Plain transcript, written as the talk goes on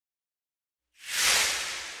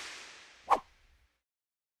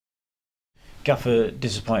Gaffer,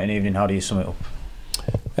 disappointing evening. How do you sum it up?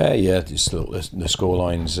 Yeah, just look, the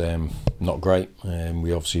scoreline's not great.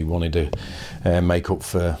 We obviously wanted to make up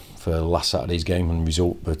for last Saturday's game and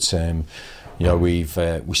result, but you know, we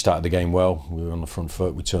started the game well. We were on the front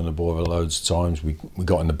foot. We turned the ball over loads of times. We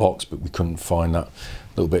got in the box, but we couldn't find that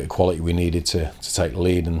little bit of quality we needed to take the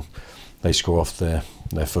lead. And they score off their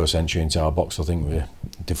first entry into our box. I think with a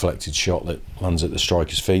deflected shot that lands at the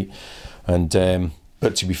striker's feet. And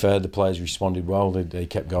but to be fair, the players responded well. They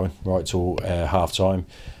kept going right till half time.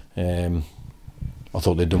 I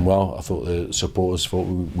thought they'd done well. I thought the supporters thought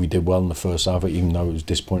we did well in the first half, even though it was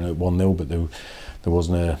disappointing at 1-0, but there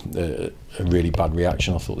wasn't a really bad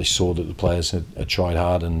reaction. I thought they saw that the players had tried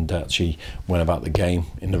hard and actually went about the game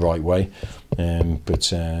in the right way.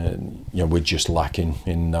 But you know, we're just lacking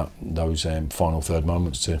in those final third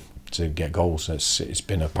moments to get goals. It's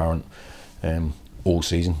been apparent all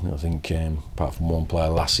season. I think apart from one player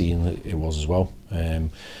last season, it was as well.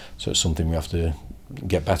 So it's something we have to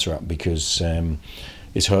get better at, because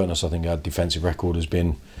it's hurting us. I think our defensive record has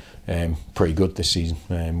been pretty good this season,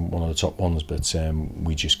 one of the top ones, but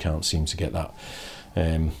we just can't seem to get that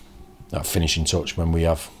finishing touch when we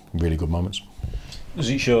have really good moments. Does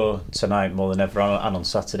it show tonight more than ever, and on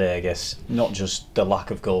Saturday, I guess, not just the lack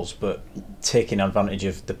of goals, but taking advantage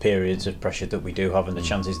of the periods of pressure that we do have and the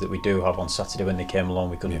chances that we do have? On Saturday when they came along,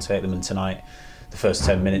 we couldn't take them, and tonight the first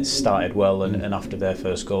 10 minutes started well, and after their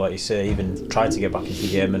first goal, like you say, even tried to get back into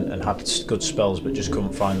the game and had good spells, but just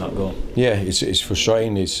couldn't find that goal. Yeah, it's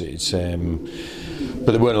frustrating.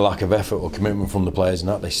 But there weren't a lack of effort or commitment from the players, and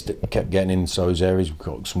that they kept getting into those areas. We've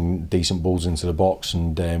got some decent balls into the box,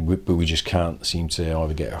 and but we just can't seem to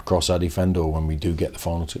either get across our defender, or when we do get the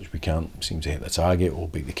final touch, we can't seem to hit the target or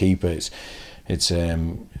beat the keeper. It's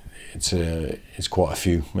quite a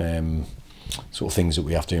few sort of things that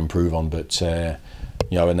we have to improve on, but you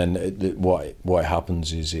know, and then what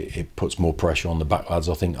happens is it puts more pressure on the back lads.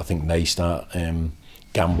 I think they start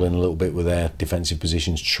gambling a little bit with their defensive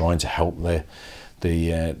positions, trying to help the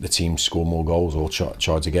team score more goals or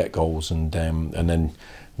try to get goals, and then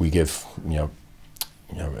we give you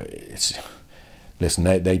know it's. Listen,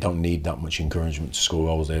 they don't need that much encouragement to score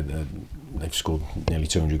goals. They've scored nearly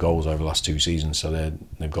 200 goals over the last 2 seasons, so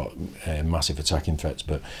they've got massive attacking threats.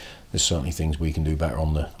 But there's certainly things we can do better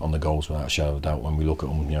on the goals, without a shadow of a doubt. When we look at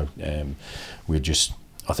them, you know,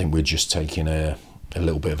 I think we're just taking a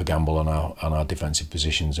little bit of a gamble on our defensive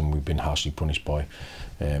positions, and we've been harshly punished by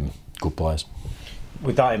good players.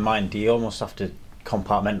 With that in mind, do you almost have to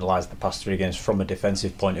compartmentalise the past 3 games from a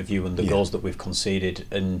defensive point of view and the goals that we've conceded,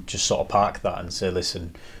 and just sort of park that and say,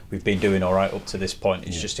 listen, we've been doing all right up to this point,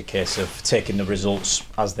 it's just a case of taking the results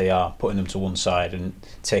as they are, putting them to one side and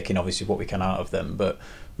taking obviously what we can out of them, but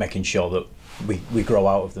making sure that we grow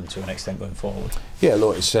out of them to an extent going forward? Yeah,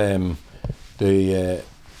 look, it's I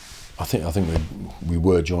think we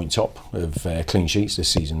were joint top of clean sheets this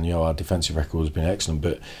season. You know, our defensive record has been excellent,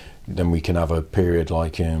 but then we can have a period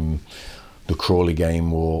like the Crawley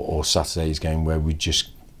game or Saturday's game where we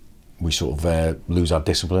sort of lose our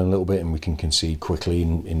discipline a little bit, and we can concede quickly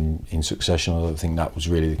in succession. I don't think that was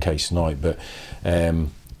really the case tonight, but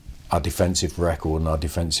our defensive record and our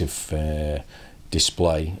defensive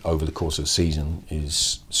display over the course of the season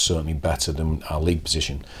is certainly better than our league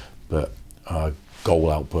position, but our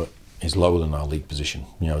goal output is lower than our league position.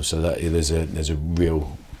 You know, so that there's a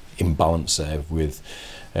real imbalance there with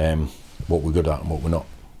what we're good at and what we're not.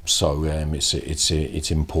 So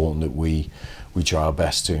it's important that we try our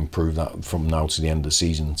best to improve that from now to the end of the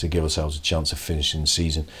season, to give ourselves a chance of finishing the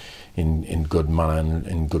season in good manner and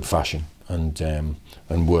in good fashion,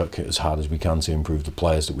 and work as hard as we can to improve the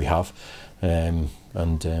players that we have, and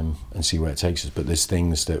see where it takes us. But there's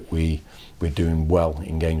things that we're doing well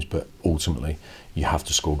in games, but ultimately you have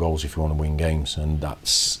to score goals if you want to win games, and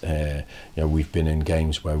that's you know, we've been in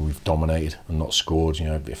games where we've dominated and not scored. You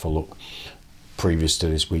know, if I look previous to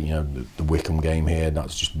this week, you know, the Wickham game here,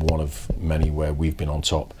 that's just one of many where we've been on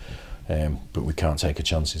top, but we can't take our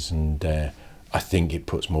chances, and I think it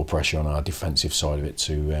puts more pressure on our defensive side of it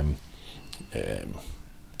to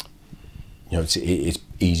you know, it's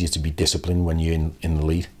easier to be disciplined when you're in the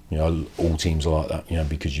lead. You know, all teams are like that, you know,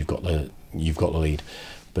 because you've got the lead.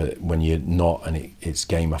 But when you're not, and it's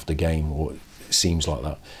game after game, or it seems like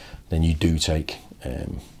that, then you do take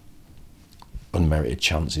unmerited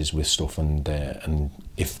chances with stuff, and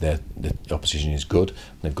if the opposition is good,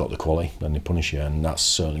 they've got the quality, then they punish you, and that's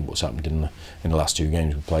certainly what's happened in the last 2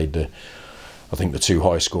 games. We played I think the 2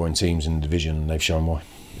 highest scoring teams in the division, and they've shown why.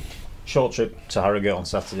 Short trip to Harrogate on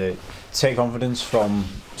Saturday. Take confidence from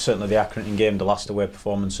certainly the Accrington game, the last away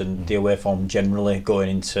performance, and the away form generally going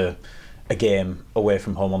into a game away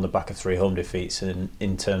from home on the back of 3 home defeats, and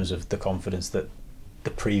in terms of the confidence that the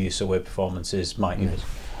previous away performances might give us?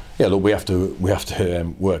 Yeah, look, we have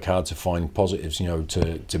to work hard to find positives,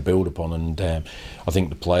 to build upon, and I think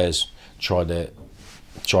the players tried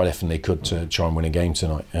everything they could to try and win a game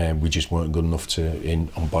tonight. We just weren't good enough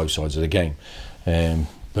on both sides of the game.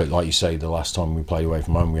 But like you say, the last time we played away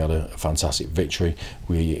from home, we had a fantastic victory.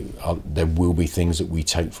 There will be things that we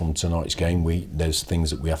take from tonight's game. There's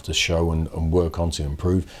things that we have to show and work on to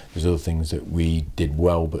improve. There's other things that we did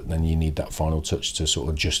well, but then you need that final touch to sort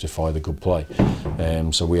of justify the good play.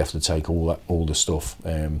 So we have to take all the stuff,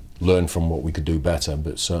 learn from what we could do better,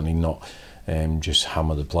 but certainly not just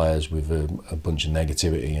hammer the players with a bunch of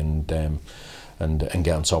negativity and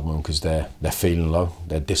get on top of them, because they're feeling low,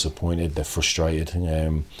 they're disappointed, they're frustrated.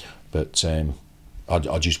 But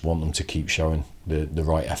I just want them to keep showing the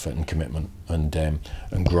right effort and commitment,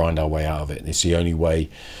 and grind our way out of it. It's the only way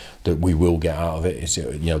that we will get out of it. Is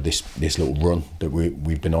this little run that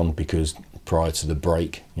we've been on, because prior to the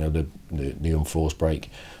break, the unforced break,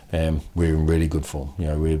 we're in really good form.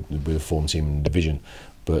 We're the form team in the division,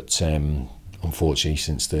 but unfortunately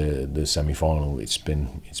since the semi-final, it's been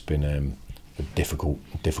a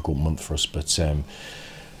difficult month for us, but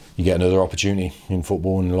you get another opportunity in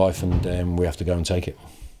football and life, and we have to go and take it.